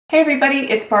Hey everybody,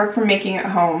 it's Barb from Making It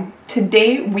Home.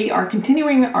 Today we are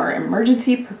continuing our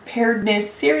emergency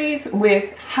preparedness series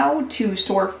with how to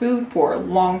store food for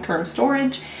long-term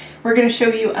storage. We're going to show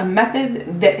you a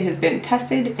method that has been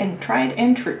tested and tried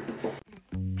and true.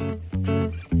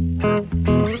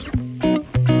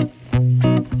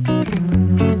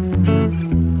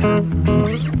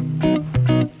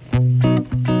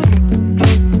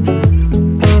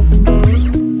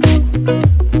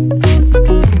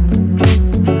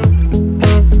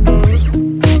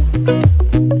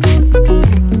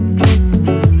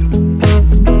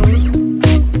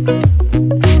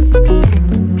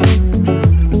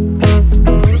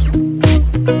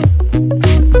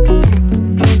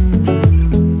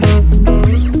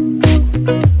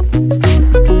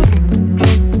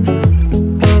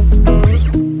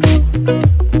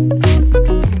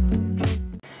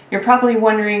 You're probably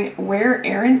wondering where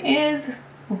Aaron is.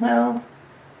 Well,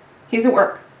 he's at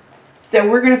work. So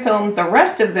we're going to film the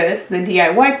rest of this, the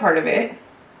DIY part of it,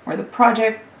 or the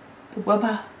project, the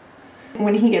WUBA,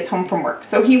 when he gets home from work.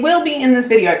 So he will be in this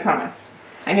video, I promise.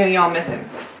 I know y'all miss him.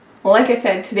 Well, like I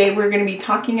said, today we're going to be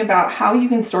talking about how you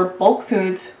can store bulk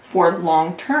foods for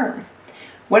long term.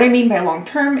 What I mean by long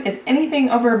term is anything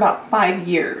over about 5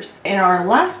 years. In our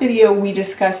last video, we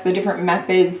discussed the different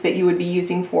methods that you would be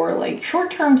using for like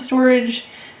short-term storage,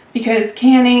 because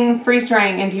canning, freeze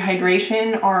drying, and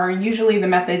dehydration are usually the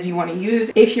methods you want to use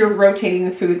if you're rotating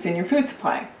the foods in your food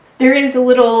supply. There is a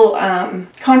little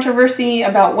controversy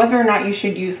about whether or not you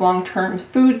should use long-term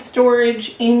food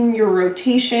storage in your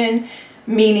rotation,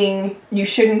 meaning you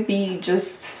shouldn't be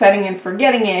just setting and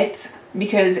forgetting it,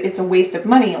 because it's a waste of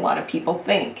money, a lot of people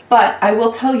think. But I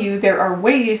will tell you there are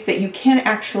ways that you can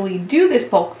actually do this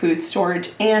bulk food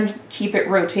storage and keep it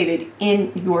rotated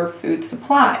in your food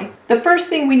supply. The first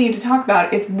thing we need to talk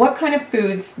about is what kind of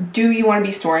foods do you want to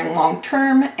be storing long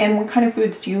term and what kind of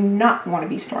foods do you not want to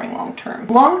be storing long term.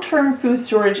 Long term food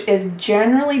storage is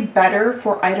generally better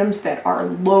for items that are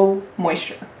low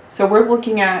moisture. So we're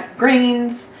looking at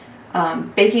grains,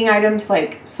 baking items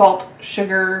like salt,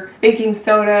 sugar, baking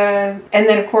soda, and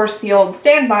then of course the old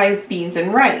standbys, beans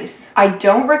and rice. I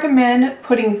don't recommend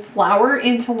putting flour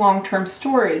into long-term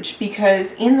storage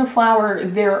because in the flour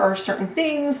there are certain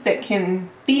things that can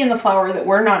be in the flour that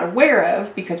we're not aware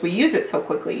of because we use it so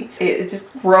quickly. It's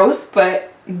just gross,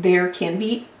 but there can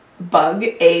be bug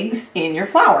eggs in your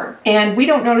flour, and we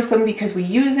don't notice them because we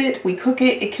use it, we cook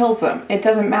it, it kills them. It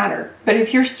doesn't matter. But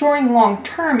if you're storing long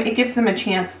term, it gives them a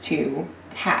chance to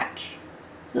hatch.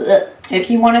 Ugh.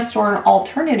 If you want to store an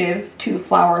alternative to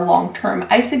flour long term,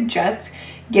 I suggest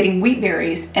getting wheat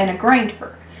berries and a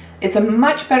grinder. It's a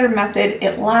much better method,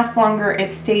 it lasts longer,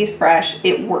 it stays fresh,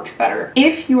 it works better.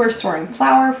 If you are storing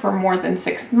flour for more than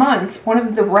 6 months, one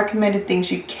of the recommended things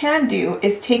you can do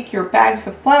is take your bags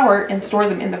of flour and store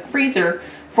them in the freezer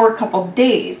for a couple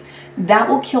days. That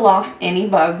will kill off any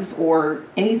bugs or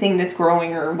anything that's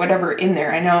growing or whatever in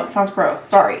there. I know it sounds gross,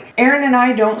 sorry. Aaron and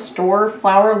I don't store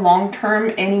flour long term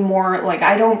anymore. Like,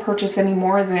 I don't purchase any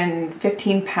more than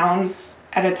 15 pounds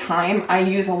at a time. I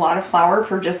use a lot of flour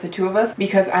for just the two of us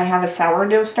because I have a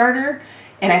sourdough starter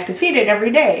and I have to feed it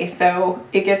every day, so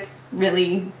it gets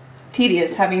really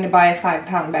tedious having to buy a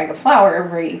 5-pound bag of flour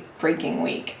every freaking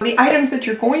week. The items that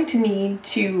you're going to need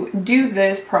to do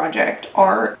this project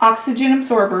are oxygen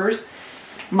absorbers,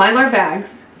 Mylar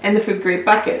bags, and the food grade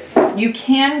buckets. You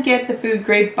can get the food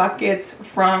grade buckets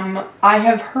from, I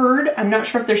have heard, I'm not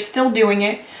sure if they're still doing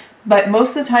it, but most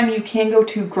of the time you can go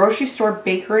to grocery store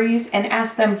bakeries and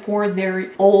ask them for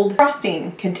their old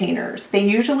frosting containers. They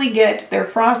usually get their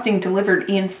frosting delivered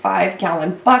in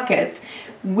 5-gallon buckets,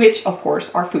 which of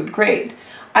course are food grade.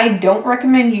 I don't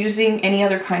recommend using any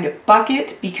other kind of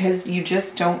bucket because you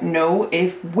just don't know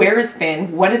where it's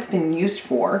been, what it's been used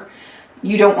for.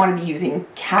 You don't want to be using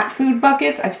cat food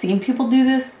buckets. I've seen people do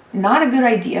this. Not a good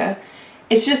idea.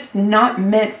 It's just not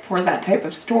meant for that type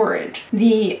of storage.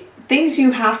 The things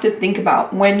you have to think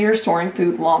about when you're storing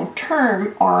food long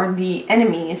term are the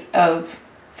enemies of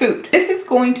food. This is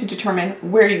going to determine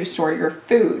where you store your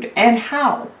food and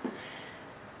how.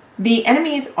 The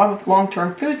enemies of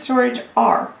long-term food storage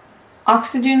are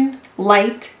oxygen,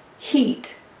 light,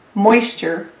 heat,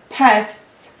 moisture,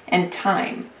 pests, and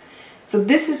time. So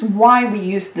this is why we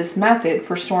use this method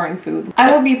for storing food.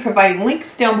 I will be providing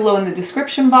links down below in the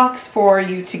description box for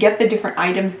you to get the different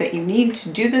items that you need to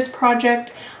do this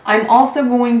project. I'm also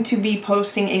going to be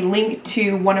posting a link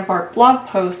to one of our blog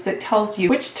posts that tells you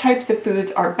which types of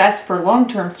foods are best for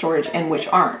long-term storage and which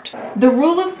aren't. The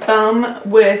rule of thumb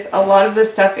with a lot of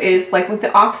this stuff is, like with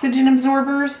the oxygen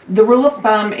absorbers, the rule of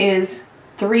thumb is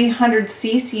 300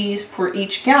 cc's for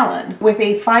each gallon. With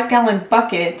a 5-gallon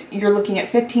bucket, you're looking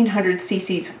at 1500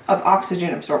 cc's of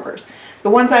oxygen absorbers.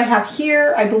 The ones I have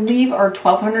here, I believe, are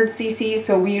 1200 cc's,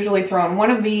 so we usually throw in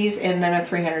one of these and then a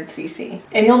 300 cc.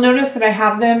 And you'll notice that I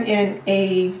have them in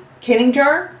a canning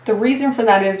jar. The reason for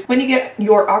that is when you get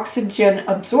your oxygen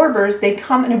absorbers, they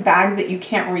come in a bag that you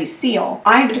can't reseal.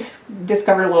 I just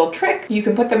discovered a little trick. You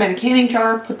can put them in a canning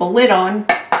jar, put the lid on,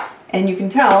 and you can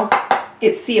tell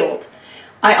it's sealed.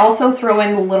 I also throw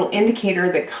in the little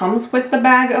indicator that comes with the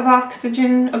bag of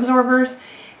oxygen absorbers,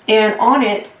 and on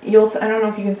it, I don't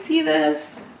know if you can see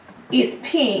this, it's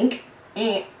pink.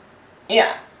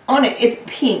 Yeah, on it, it's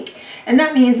pink. And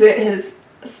that means it is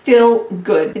still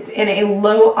good. It's in a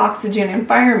low oxygen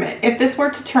environment. If this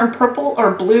were to turn purple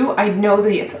or blue, I'd know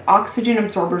that its oxygen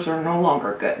absorbers are no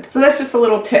longer good. So that's just a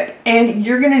little tip. And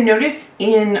you're gonna notice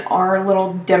in our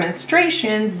little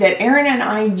demonstration that Erin and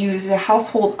I use a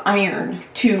household iron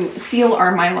to seal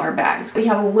our Mylar bags. We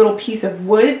have a little piece of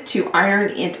wood to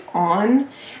iron it on,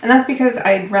 and that's because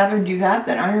I'd rather do that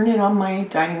than iron it on my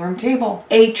dining room table.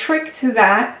 A trick to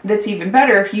that that's even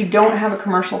better, if you don't have a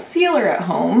commercial sealer at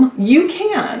home, you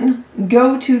can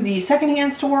go to the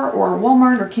secondhand store or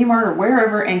Walmart or Kmart or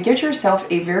wherever and get yourself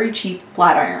a very cheap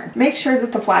flat iron. Make sure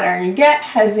that the flat iron you get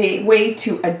has a way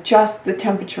to adjust the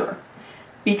temperature,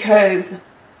 because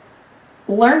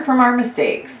learn from our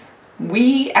mistakes.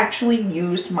 We actually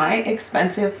used my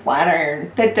expensive flat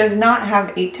iron that does not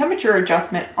have a temperature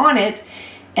adjustment on it,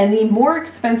 and the more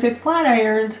expensive flat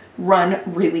irons run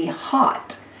really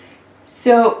hot.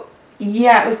 So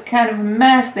yeah, it was kind of a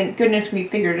mess. Thank goodness we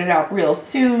figured it out real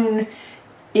soon.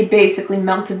 It basically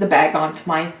melted the bag onto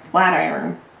my flat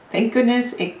iron. Thank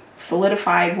goodness it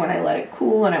solidified when I let it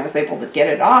cool and I was able to get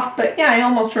it off. But yeah, I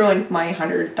almost ruined my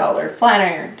 $100 flat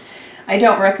iron. I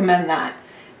don't recommend that.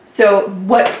 So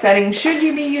what setting should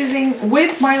you be using?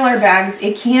 With Mylar bags,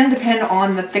 it can depend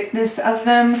on the thickness of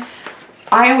them.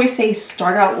 I always say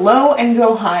start out low and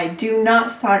go high. Do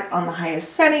not start on the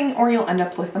highest setting or you'll end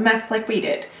up with a mess like we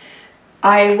did.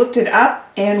 I looked it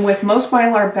up, and with most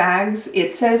Mylar bags,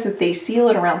 it says that they seal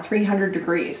at around 300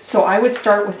 degrees. So I would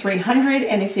start with 300,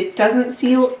 and if it doesn't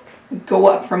seal, go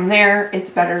up from there. It's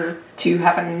better to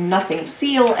have a nothing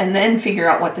seal and then figure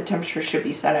out what the temperature should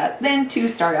be set at, than to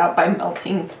start out by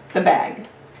melting the bag.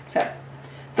 So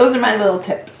those are my little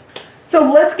tips.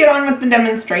 So let's get on with the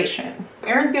demonstration.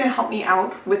 Erin's gonna help me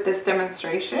out with this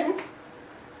demonstration,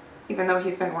 even though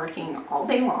he's been working all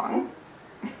day long.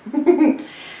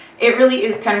 It really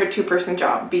is kind of a two-person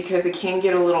job because it can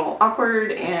get a little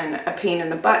awkward and a pain in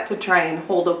the butt to try and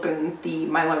hold open the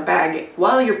Mylar bag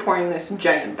while you're pouring this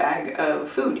giant bag of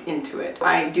food into it.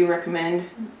 I do recommend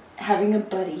having a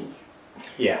buddy.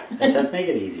 Yeah, that does make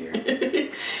it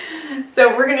easier.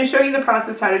 So we're going to show you the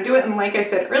process how to do it, and like I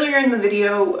said earlier in the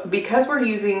video, because we're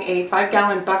using a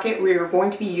 5-gallon bucket, we are going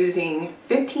to be using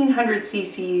 1500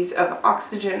 cc's of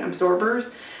oxygen absorbers.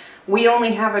 We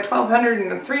only have a 1200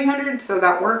 and a 300, so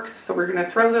that works. So we're going to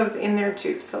throw those in there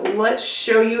too. So let's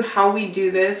show you how we do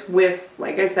this with,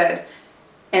 like I said,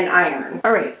 an iron.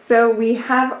 All right, so we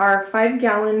have our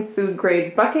 5-gallon food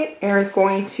grade bucket. Erin's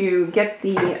going to get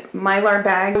the Mylar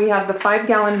bag. We have the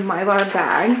 5-gallon Mylar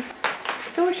bags.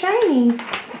 So shiny.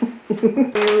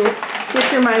 You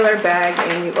get your Mylar bag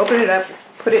and you open it up,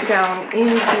 put it down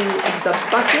into the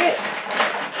bucket.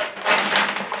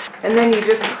 And then you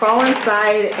just crawl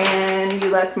inside and you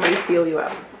let somebody seal you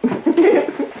up.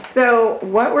 So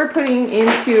what we're putting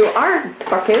into our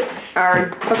bucket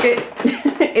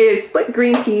is split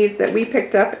green peas that we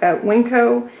picked up at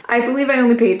Winco. I believe I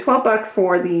only paid 12 bucks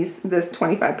for this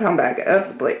 25-pound bag of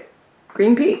split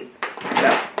green peas.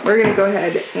 So we're gonna go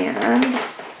ahead, and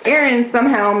Erin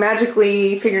somehow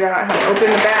magically figured out how to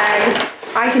open the bag.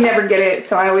 I can never get it,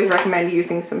 so I always recommend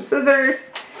using some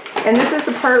scissors. And this is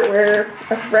the part where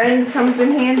a friend comes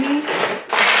in handy.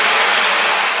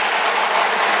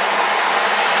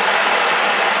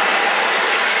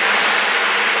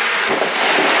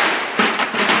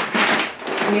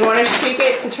 And you want to shake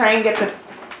it to try and get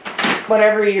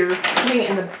whatever you're putting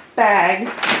in the bag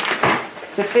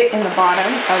to fit in the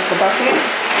bottom of the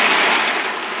bucket.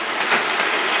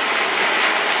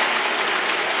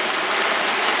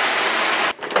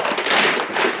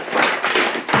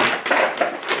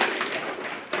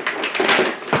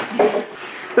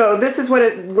 So this is what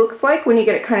it looks like when you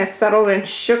get it kind of settled and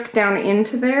shook down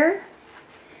into there.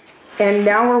 And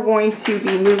now we're going to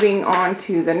be moving on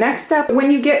to the next step. When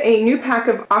you get a new pack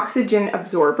of oxygen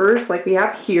absorbers, like we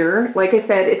have here, like I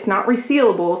said, it's not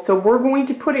resealable, so we're going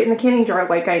to put it in the canning jar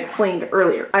like I explained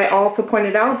earlier. I also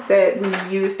pointed out that we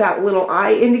use that little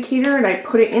eye indicator and I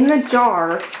put it in the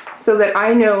jar so that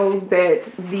I know that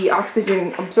the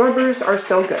oxygen absorbers are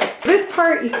still good. This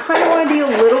part you kind of want to be a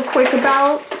little quick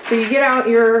about. So you get out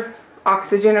your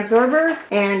oxygen absorber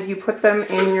and you put them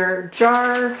in your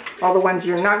jar, all the ones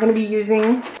you're not going to be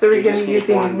using. So we're going to be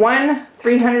using one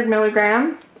 300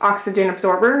 milligram oxygen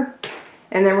absorber,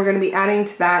 and then we're going to be adding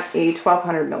to that a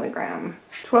 1200 milligram.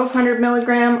 1200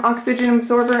 milligram oxygen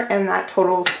absorber, and that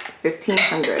totals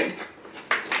 1500.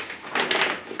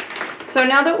 So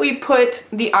now that we put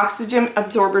the oxygen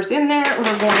absorbers in there,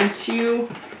 we're going to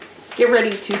get ready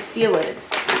to seal it.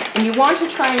 And you want to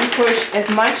try and push as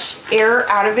much air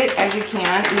out of it as you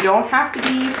can. You don't have to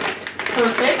be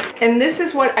perfect. And this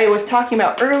is what I was talking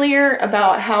about earlier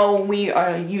about how we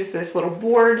use this little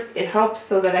board. It helps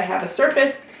so that I have a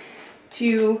surface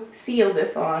to seal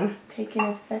this on. Taking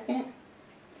a second.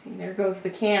 See, there goes the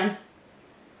can.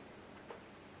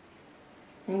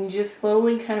 And you just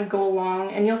slowly kind of go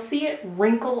along and you'll see it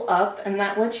wrinkle up, and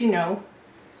that lets you know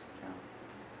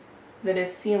that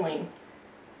it's sealing.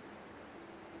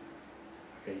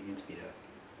 Okay, you can speed up.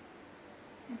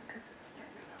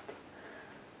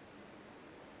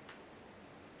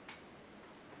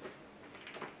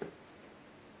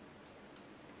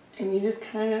 And you just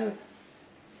kind of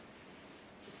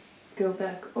go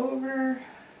back over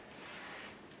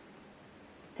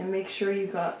and make sure you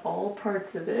got all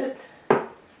parts of it.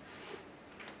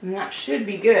 And that should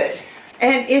be good.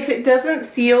 And if it doesn't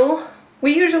seal,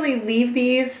 we usually leave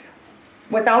these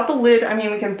without the lid. I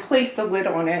mean, we can place the lid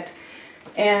on it.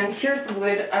 And here's the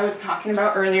lid I was talking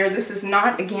about earlier. This is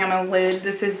not a gamma lid.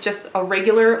 This is just a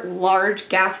regular large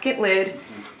gasket lid.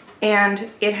 And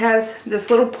it has this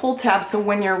little pull tab, so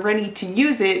when you're ready to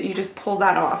use it, you just pull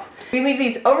that off. We leave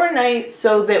these overnight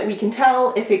so that we can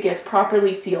tell if it gets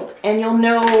properly sealed. And you'll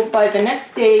know by the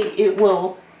next day it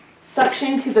will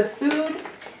suction to the food.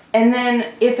 And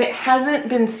then if it hasn't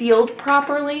been sealed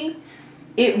properly,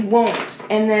 it won't.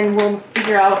 And then we'll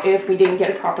figure out if we didn't get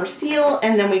a proper seal,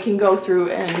 and then we can go through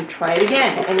and try it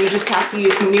again. And we just have to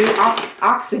use new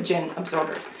oxygen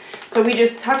absorbers. So we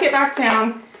just tuck it back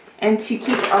down, and to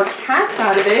keep our cats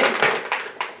out of it,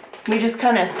 we just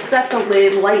kind of set the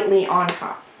lid lightly on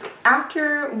top.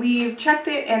 After we've checked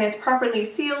it and it's properly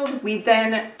sealed, we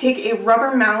then take a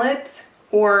rubber mallet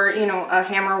or, you know, a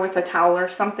hammer with a towel or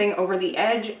something over the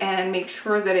edge and make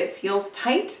sure that it seals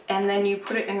tight, and then you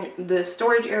put it in the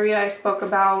storage area I spoke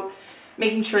about,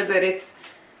 making sure that it's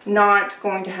not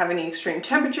going to have any extreme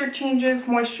temperature changes,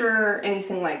 moisture,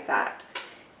 anything like that.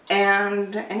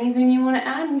 And anything you want to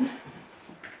add?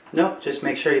 Nope, just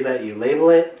make sure that you label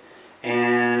it,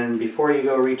 and before you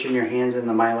go reaching your hands in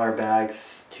the Mylar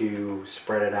bags to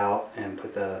spread it out and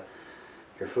put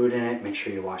your food in it, make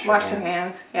sure you wash your hands. Wash your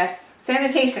hands, yes.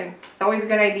 Sanitation, it's always a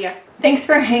good idea. Thanks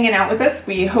for hanging out with us.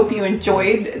 We hope you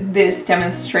enjoyed this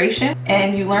demonstration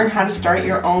and you learned how to start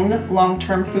your own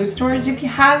long-term food storage. If you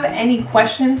have any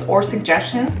questions or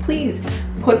suggestions, please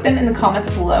put them in the comments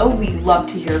below. We'd love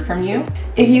to hear from you.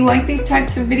 If you like these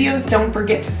types of videos, don't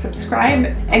forget to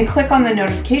subscribe and click on the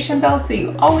notification bell so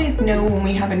you always know when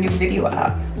we have a new video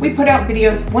up. We put out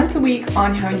videos once a week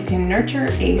on how you can nurture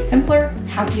a simpler,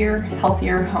 happier,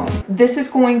 healthier home. This is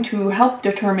going to help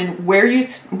determine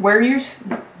this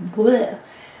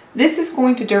is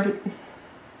going to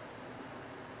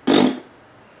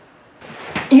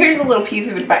Here's a little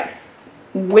piece of advice.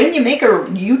 When you make a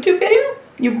YouTube video,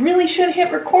 you really should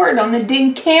hit record on the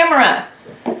dang camera.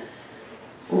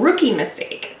 Rookie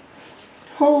mistake.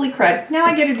 Holy crud. Now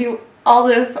I get to do all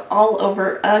this all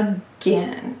over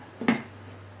again.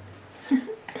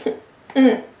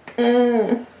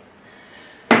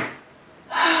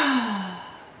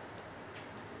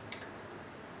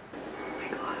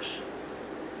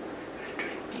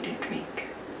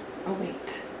 Oh wait,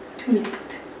 too late.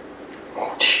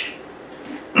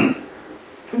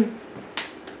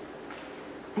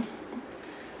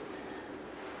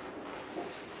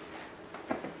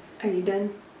 Are you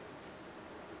done?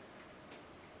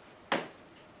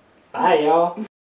 Bye, y'all.